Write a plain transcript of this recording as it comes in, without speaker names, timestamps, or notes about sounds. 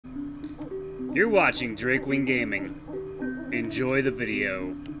You're watching Drakewing Gaming. Enjoy the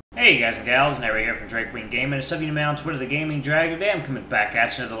video. Hey guys and gals, Nary here from Drakewing Gaming. As some of you know on Twitter, the Gaming Dragon Today, I'm coming back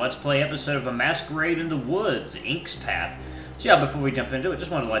at you with the Let's Play episode of A Masquerade in the Woods, Ink's Path. So yeah, before we jump into it,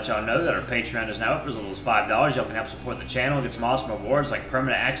 just wanted to let y'all know that our Patreon is now up for as little as $5. Y'all can help support the channel, get some awesome rewards like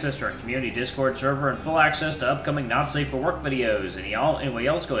permanent access to our community Discord server and full access to upcoming not safe for work videos. And anyway,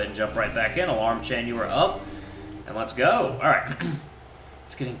 let's go ahead and jump right back in. Alarm chain, you are up, and let's go. Alright,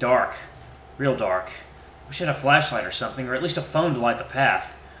 it's getting dark. Real dark. We should have a flashlight or something, or at least a phone to light the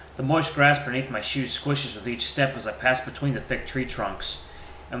path. The moist grass beneath my shoes squishes with each step as I pass between the thick tree trunks.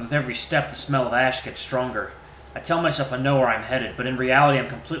 And with every step, the smell of ash gets stronger. I tell myself I know where I'm headed, but in reality I'm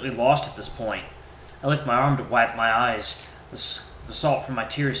completely lost at this point. I lift my arm to wipe my eyes, the salt from my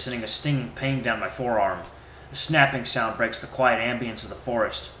tears sending a stinging pain down my forearm. A snapping sound breaks the quiet ambience of the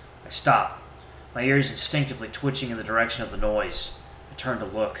forest. I stop, my ears instinctively twitching in the direction of the noise. I turn to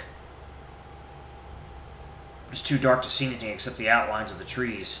look. It's too dark to see anything except the outlines of the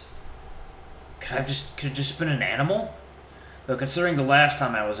trees. Could it just been an animal? Though considering the last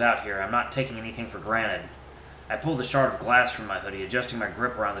time I was out here, I'm not taking anything for granted. I pull the shard of glass from my hoodie, adjusting my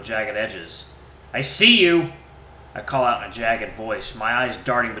grip around the jagged edges. I see you! I call out in a jagged voice, my eyes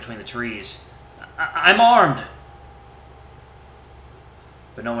darting between the trees. I'm armed!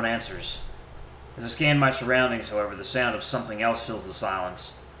 But no one answers. As I scan my surroundings, however, the sound of something else fills the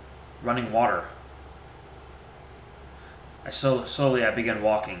silence. Running water. Slowly I begin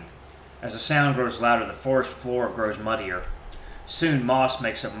walking. As the sound grows louder, the forest floor grows muddier. Soon moss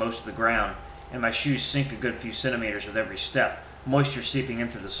makes up most of the ground, and my shoes sink a good few centimeters with every step, moisture seeping in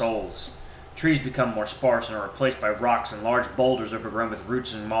through the soles. Trees become more sparse and are replaced by rocks and large boulders overgrown with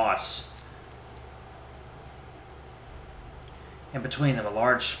roots and moss. And between them, a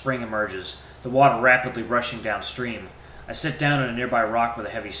large spring emerges, the water rapidly rushing downstream. I sit down on a nearby rock with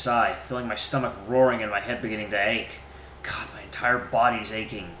a heavy sigh, feeling my stomach roaring and my head beginning to ache. God, my entire body's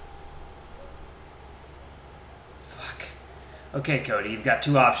aching. Fuck. Okay, Cody, you've got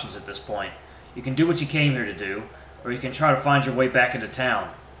two options at this point. You can do what you came here to do, or you can try to find your way back into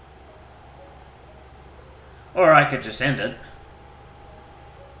town. Or I could just end it.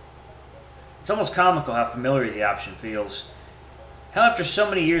 It's almost comical how familiar the option feels. How after so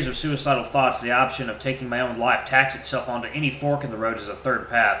many years of suicidal thoughts, the option of taking my own life tacks itself onto any fork in the road as a third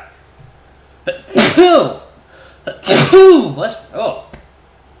path.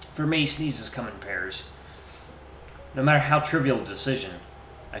 For me, sneezes come in pairs. No matter how trivial the decision,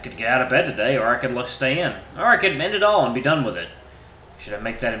 I could get out of bed today, or I could stay in, or I could end it all and be done with it. Should I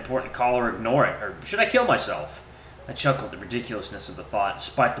make that important call or ignore it, or should I kill myself? I chuckled at the ridiculousness of the thought,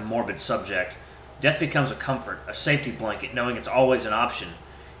 despite the morbid subject. Death becomes a comfort, a safety blanket, knowing it's always an option,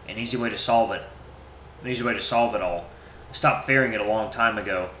 an easy way to solve it. An easy way to solve it all. I stopped fearing it a long time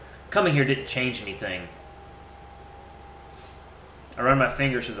ago. Coming here didn't change anything. I run my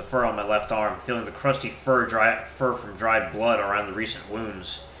fingers through the fur on my left arm, feeling the crusty fur from dried blood around the recent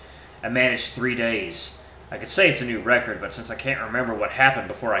wounds. I managed 3 days. I could say it's a new record, but since I can't remember what happened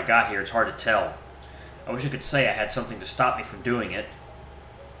before I got here, it's hard to tell. I wish I could say I had something to stop me from doing it.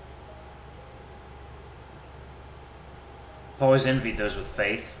 I've always envied those with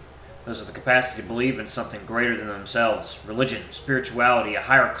faith. Those with the capacity to believe in something greater than themselves. Religion, spirituality, a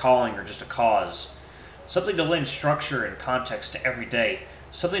higher calling, or just a cause. Something to lend structure and context to every day.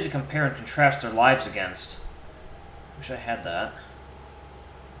 Something to compare and contrast their lives against. Wish I had that.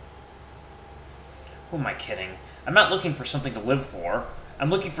 Who am I kidding? I'm not looking for something to live for. I'm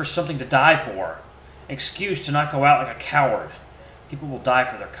looking for something to die for. An excuse to not go out like a coward. People will die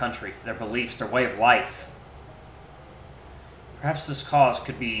for their country, their beliefs, their way of life. Perhaps this cause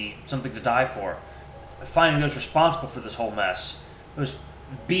could be something to die for. Finding those responsible for this whole mess. Those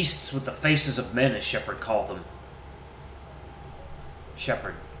beasts with the faces of men, as Shepard called them.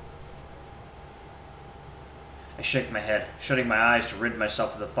 Shepard. I shake my head, shutting my eyes to rid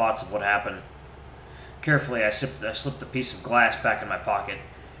myself of the thoughts of what happened. Carefully, I slipped a piece of glass back in my pocket.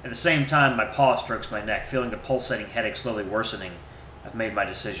 At the same time, my paw strokes my neck, feeling the pulsating headache slowly worsening. I've made my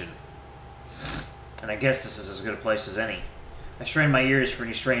decision. And I guess this is as good a place as any. I strain my ears for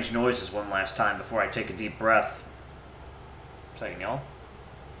any strange noises one last time before I take a deep breath. Second, y'all.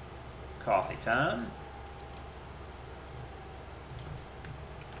 Coffee time.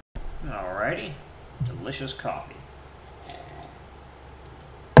 Alrighty. Delicious coffee.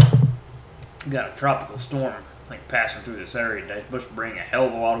 Got a tropical storm, I think, passing through this area today. It's supposed to bring a hell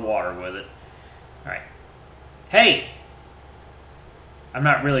of a lot of water with it. Alright. Hey! I'm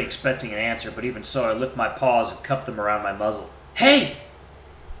not really expecting an answer, but even so, I lift my paws and cup them around my muzzle. Hey!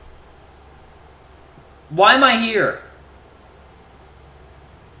 Why am I here?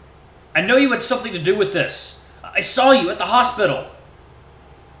 I know you had something to do with this. I saw you at the hospital.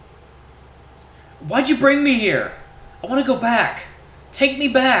 Why'd you bring me here? I want to go back. Take me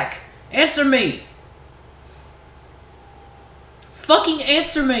back. Answer me. Fucking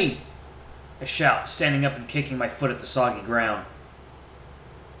answer me! I shout, standing up and kicking my foot at the soggy ground.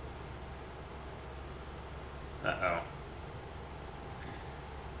 Uh-oh.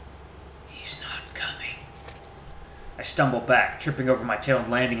 He's not coming. I stumble back, tripping over my tail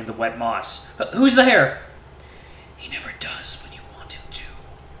and landing in the wet moss. Who's there? He never does when you want him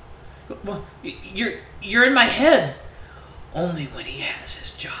to. Well, you're in my head. Only when he has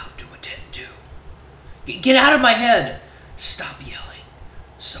his job to attend to. Get out of my head! Stop yelling.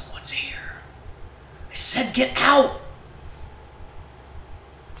 Someone's here. I said get out!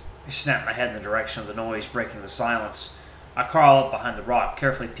 I snap my head in the direction of the noise, breaking the silence. I crawl up behind the rock,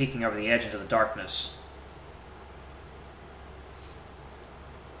 carefully peeking over the edge into the darkness.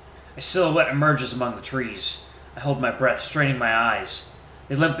 A silhouette emerges among the trees. I hold my breath, straining my eyes.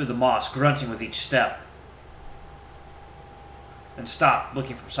 They limp through the moss, grunting with each step. Then stop,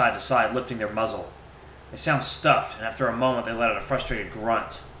 looking from side to side, lifting their muzzle. They sound stuffed, and after a moment they let out a frustrated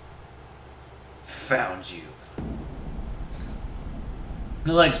grunt. Found you.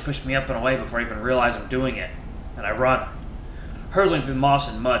 The legs push me up and away before I even realize I'm doing it, and I run. Hurtling through moss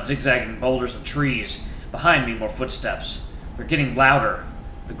and mud, zigzagging boulders and trees. Behind me, more footsteps. They're getting louder.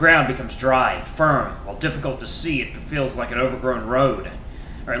 The ground becomes dry, firm. While difficult to see, it feels like an overgrown road,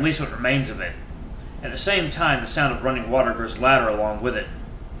 or at least what remains of it. At the same time, the sound of running water grows louder along with it.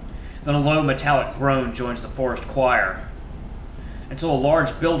 Then a low metallic groan joins the forest choir, until a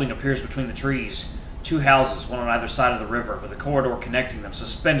large building appears between the trees. 2 houses, one on either side of the river, with a corridor connecting them,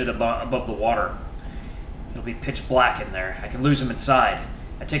 suspended above the water. It'll be pitch black in there. I can lose him inside.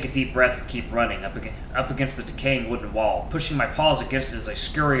 I take a deep breath and keep running, up against the decaying wooden wall, pushing my paws against it as I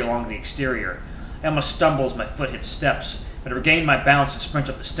scurry along the exterior. I almost stumble as my foot hits steps, but I regain my balance and sprint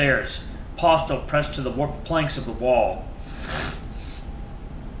up the stairs, paws still pressed to the warped planks of the wall.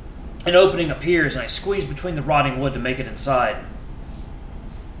 An opening appears, and I squeeze between the rotting wood to make it inside.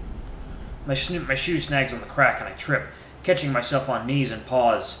 My shoe snags on the crack, and I trip, catching myself on knees and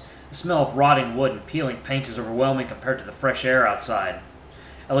paws. The smell of rotting wood and peeling paint is overwhelming compared to the fresh air outside.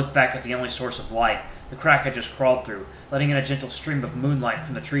 I look back at the only source of light, the crack I just crawled through, letting in a gentle stream of moonlight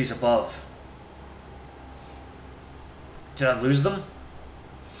from the trees above. Did I lose them?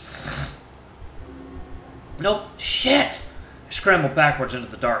 Nope. Shit! I scramble backwards into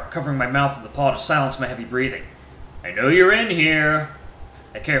the dark, covering my mouth with the paw to silence my heavy breathing. I know you're in here.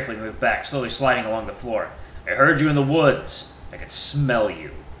 I carefully move back, slowly sliding along the floor. I heard you in the woods. I can smell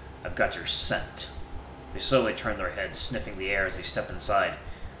you. I've got your scent. They slowly turn their heads, sniffing the air as they step inside.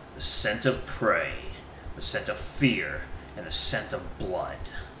 The scent of prey, the scent of fear, and the scent of blood.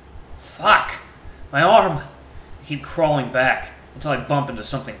 Fuck! My arm! I keep crawling back until I bump into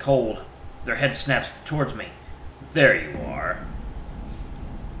something cold. Their head snaps towards me. There you are.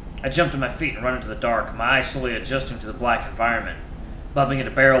 I jump to my feet and run into the dark, my eyes slowly adjusting to the black environment, bumping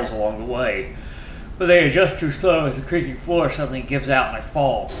into barrels along the way. But they adjust too slow as the creaking floor suddenly gives out and I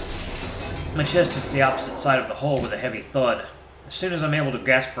fall. My chest hits the opposite side of the hole with a heavy thud. As soon as I'm able to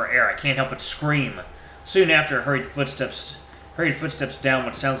gasp for air, I can't help but scream. Soon after, hurried footsteps down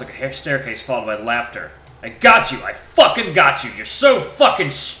what sounds like a staircase followed by laughter. I got you! I fucking got you! You're so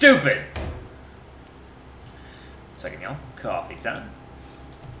fucking stupid! Second, y'all. Coffee time.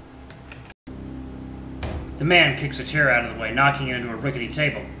 The man kicks a chair out of the way, knocking it into a rickety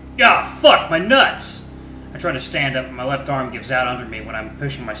table. Ah, fuck, my nuts! I try to stand up, and my left arm gives out under me when I'm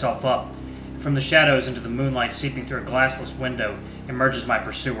pushing myself up. From the shadows into the moonlight seeping through a glassless window emerges my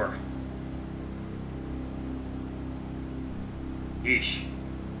pursuer. Yeesh.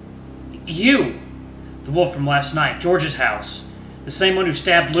 You! The wolf from last night, George's house. The same one who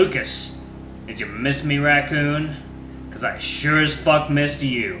stabbed Lucas. Did you miss me, raccoon? 'Cause I sure as fuck missed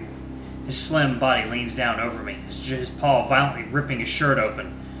you. His slim body leans down over me, his paw violently ripping his shirt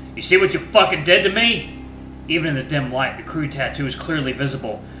open. You see what you fucking did to me? Even in the dim light, the crew tattoo is clearly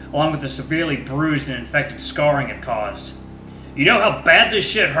visible, along with the severely bruised and infected scarring it caused. You know how bad this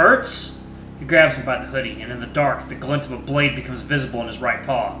shit hurts? He grabs me by the hoodie, and in the dark, the glint of a blade becomes visible in his right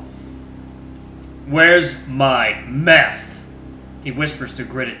paw. Where's my meth? He whispers through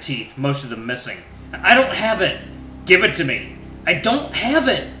gritted teeth, most of them missing. I don't have it. Give it to me. I don't have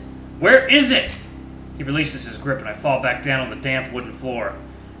it. Where is it? He releases his grip, and I fall back down on the damp wooden floor.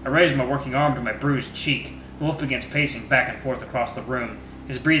 I raise my working arm to my bruised cheek. The wolf begins pacing back and forth across the room,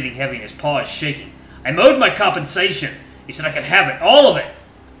 his breathing heavy and his paw is shaking. I'm owed my compensation. He said I could have it, all of it.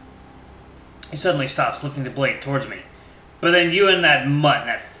 He suddenly stops, lifting the blade towards me. But then you and that mutt,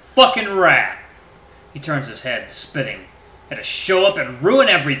 that fucking rat. He turns his head, spitting. Had to show up and ruin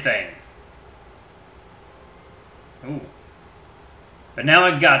everything. Ooh. But now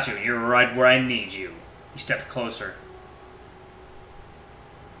I got you, and you're right where I need you. He stepped closer.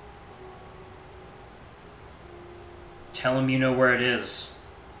 Tell him you know where it is.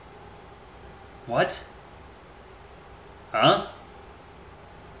 What? Huh?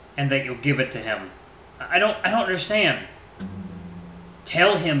 And that you'll give it to him. I don't understand.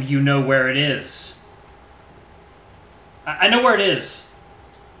 Tell him you know where it is. I know where it is.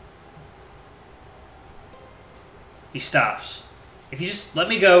 He stops. If you just let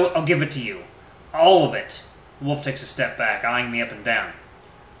me go, I'll give it to you. All of it. The wolf takes a step back, eyeing me up and down.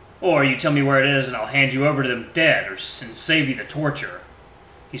 Or you tell me where it is and I'll hand you over to them dead and save you the torture.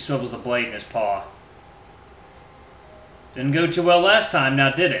 He swivels the blade in his paw. Didn't go too well last time,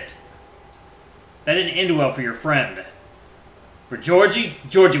 now did it? That didn't end well for your friend. For Georgie,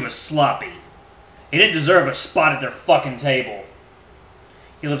 Georgie was sloppy. He didn't deserve a spot at their fucking table.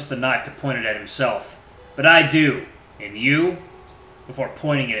 He lifts the knife to point it at himself. But I do. And you? Before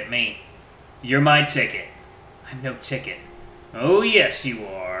pointing it at me. You're my ticket. I'm no ticket. Oh, yes, you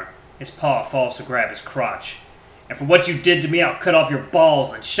are. His paw falls to grab his crotch. And for what you did to me, I'll cut off your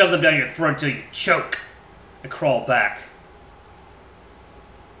balls and shove them down your throat till you choke. I crawl back.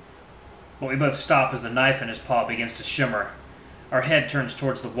 But we both stop as the knife in his paw begins to shimmer. Our head turns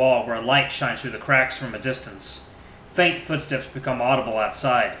towards the wall where a light shines through the cracks from a distance. Faint footsteps become audible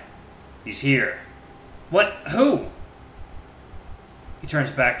outside. He's here. What? Who? He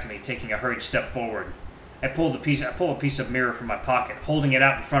turns back to me, taking a hurried step forward. I pull a piece of mirror from my pocket, holding it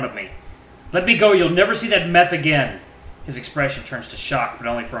out in front of me. Let me go, you'll never see that meth again. His expression turns to shock, but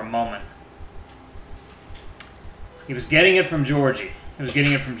only for a moment. He was getting it from Georgie. He was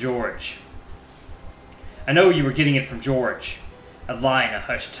getting it from George. I know you were getting it from George. I lie in a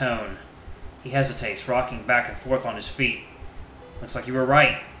hushed tone. He hesitates, rocking back and forth on his feet. Looks like you were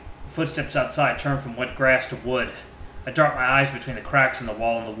right. The footsteps outside turn from wet grass to wood. I dart my eyes between the cracks in the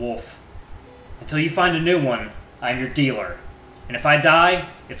wall and the wolf. Until you find a new one, I'm your dealer. And if I die,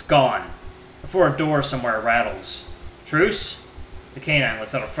 it's gone. Before a door somewhere rattles. Truce? The canine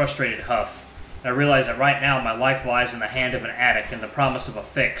lets out a frustrated huff, and I realize that right now my life lies in the hand of an addict and the promise of a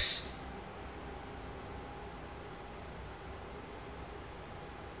fix.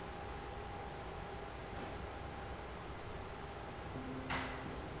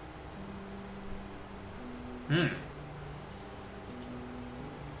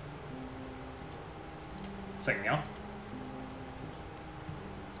 Second, y'all.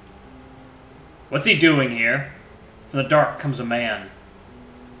 What's he doing here? From the dark comes a man.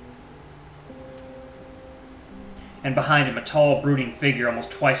 And behind him, a tall, brooding figure almost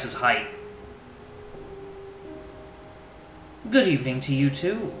twice his height. Good evening to you,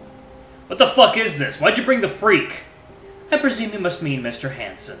 too. What the fuck is this? Why'd you bring the freak? I presume you must mean Mr.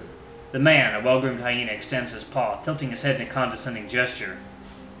 Hanson. The man, a well-groomed hyena, extends his paw, tilting his head in a condescending gesture.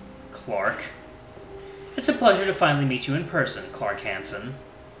 Clark. It's a pleasure to finally meet you in person, Clark Hanson.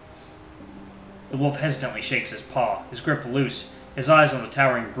 The wolf hesitantly shakes his paw, his grip loose, his eyes on the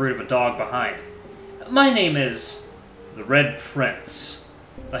towering brute of a dog behind. My name is... the Red Prince.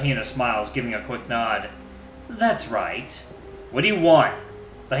 The hyena smiles, giving a quick nod. That's right. What do you want?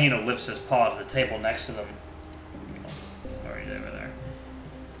 The hyena lifts his paw to the table next to them. Right over there.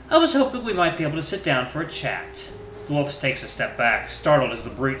 I was hoping we might be able to sit down for a chat. The wolf takes a step back, startled as the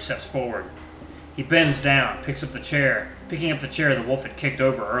brute steps forward. He bends down, picking up the chair the wolf had kicked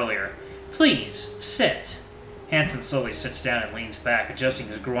over earlier. Please, sit. Hanson slowly sits down and leans back, adjusting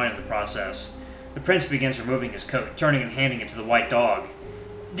his groin in the process. The prince begins removing his coat, turning and handing it to the white dog.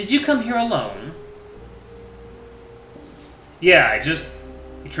 Did you come here alone? Yeah,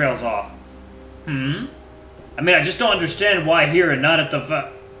 He trails off. I mean, I just don't understand why here and not at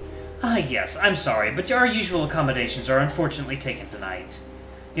the yes, I'm sorry, but our usual accommodations are unfortunately taken tonight.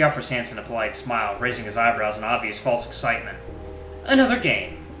 He offers Hanson a polite smile, raising his eyebrows in obvious false excitement. Another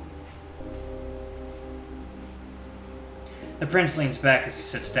game. The prince leans back as he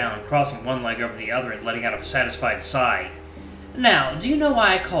sits down, crossing one leg over the other and letting out a satisfied sigh. Now, do you know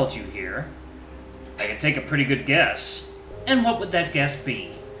why I called you here? I can take a pretty good guess. And what would that guess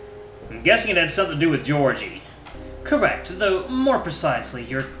be? I'm guessing it had something to do with Georgie. Correct, though more precisely,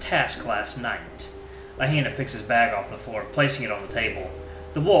 your task last night. The hyena picks his bag off the floor, placing it on the table.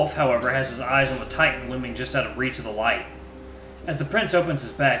 The wolf, however, has his eyes on the titan looming just out of reach of the light. As the prince opens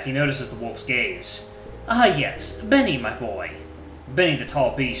his bag, he notices the wolf's gaze. Ah, yes, Benny, my boy. Benny, the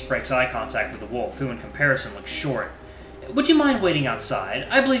tall beast, breaks eye contact with the wolf, who in comparison looks short. Would you mind waiting outside?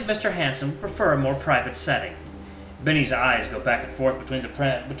 I believe Mr. Hanson would prefer a more private setting. Benny's eyes go back and forth between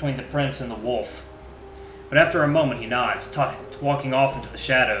the prince and the wolf. But after a moment he nods, walking off into the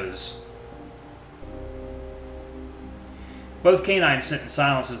shadows. Both canines sit in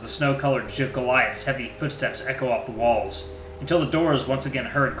silence as the snow-colored Goliath's heavy footsteps echo off the walls, until the door is once again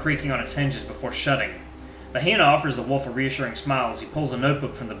heard creaking on its hinges before shutting. The hyena offers the wolf a reassuring smile as he pulls a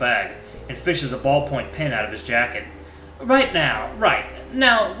notebook from the bag and fishes a ballpoint pen out of his jacket. Right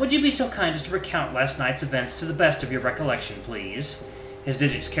now, would you be so kind as to recount last night's events to the best of your recollection, please? His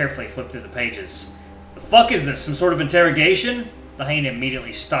digits carefully flip through the pages. The fuck is this, some sort of interrogation? The hyena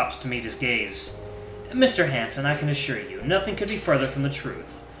immediately stops to meet his gaze. Mr. Hansen, I can assure you, nothing could be further from the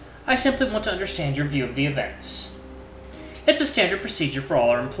truth. I simply want to understand your view of the events. It's a standard procedure for all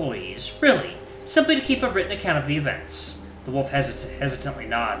our employees, really, simply to keep a written account of the events. The wolf hesitantly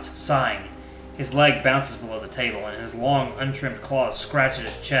nods, sighing. His leg bounces below the table, and his long, untrimmed claws scratch at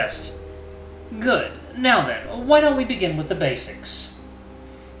his chest. Good. Now then, why don't we begin with the basics?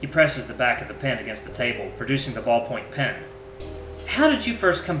 He presses the back of the pen against the table, producing the ballpoint pen. How did you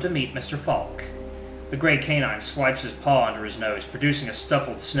first come to meet Mr. Falk? The gray canine swipes his paw under his nose, producing a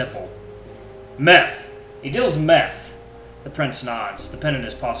stifled sniffle. Meth. He deals meth. The prince nods, the pen in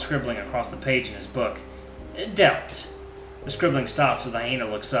his paw scribbling across the page in his book. Dealt. The scribbling stops as the hyena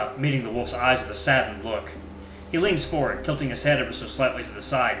looks up, meeting the wolf's eyes with a saddened look. He leans forward, tilting his head ever so slightly to the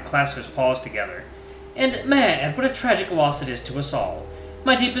side, and clasps his paws together. And may I add what a tragic loss it is to us all.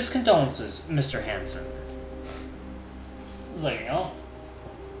 My deepest condolences, Mr. Hansen. There you go.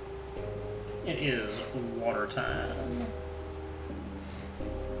 It is water time.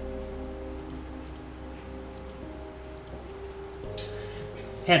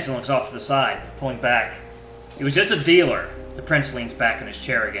 Hansen looks off to the side, pulling back. He was just a dealer. The prince leans back in his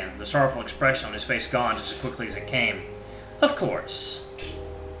chair again, the sorrowful expression on his face gone just as quickly as it came. Of course.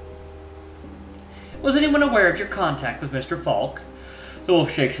 Was anyone aware of your contact with Mr. Falk? The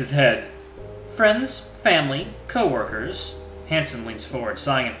wolf shakes his head. Friends, family, co-workers. Hansen leans forward,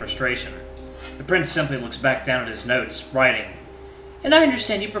 sighing in frustration. The prince simply looks back down at his notes, writing, And I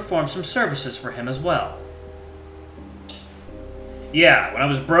understand you performed some services for him as well. Yeah, when I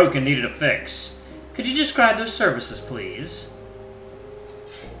was broke and needed a fix. Could you describe those services, please?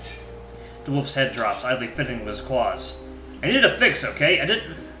 The wolf's head drops, idly fiddling with his claws. I needed a fix, okay? I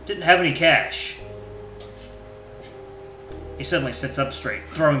didn't have any cash. He suddenly sits up straight,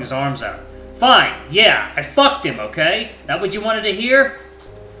 throwing his arms out. Fine, yeah, I fucked him, okay? That what you wanted to hear?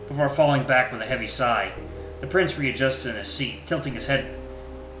 Before falling back with a heavy sigh, the prince readjusts in his seat, tilting his head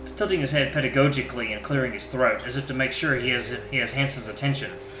pedagogically and clearing his throat, as if to make sure he has Hansen's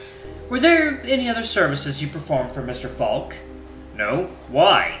attention. Were there any other services you performed for Mr. Falk? No.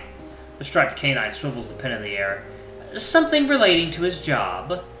 Why? The striped canine swivels the pen in the air. Something relating to his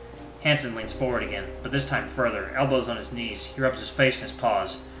job. Hansen leans forward again, but this time further, elbows on his knees. He rubs his face in his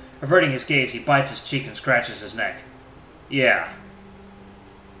paws. Averting his gaze, he bites his cheek and scratches his neck. Yeah.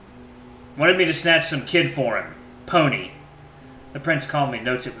 Wanted me to snatch some kid for him. Pony. The prince calmly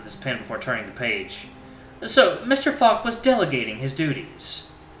notes it with his pen before turning the page. So, Mr. Falk was delegating his duties.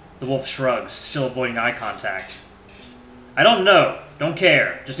 The wolf shrugs, still avoiding eye contact. I don't know. Don't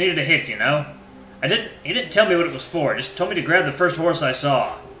care. Just needed a hit, you know? He didn't tell me what it was for. Just told me to grab the first horse I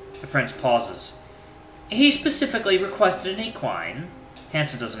saw. The prince pauses. He specifically requested an equine.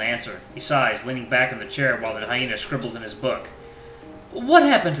 Hansen doesn't answer. He sighs, leaning back in the chair while the hyena scribbles in his book. What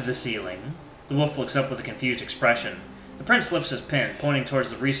happened to the ceiling? The wolf looks up with a confused expression. The prince lifts his pen, pointing towards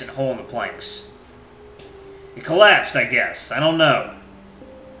the recent hole in the planks. It collapsed, I guess. I don't know.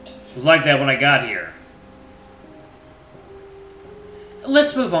 It was like that when I got here.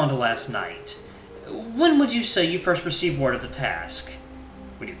 Let's move on to last night. When would you say you first received word of the task?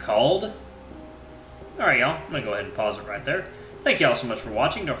 When you called? Alright, y'all. I'm going to go ahead and pause it right there. Thank y'all so much for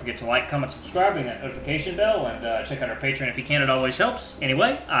watching. Don't forget to like, comment, subscribe, ring that notification bell, and check out our Patreon if you can. It always helps.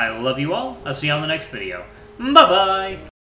 Anyway, I love you all. I'll see you on the next video. Bye-bye!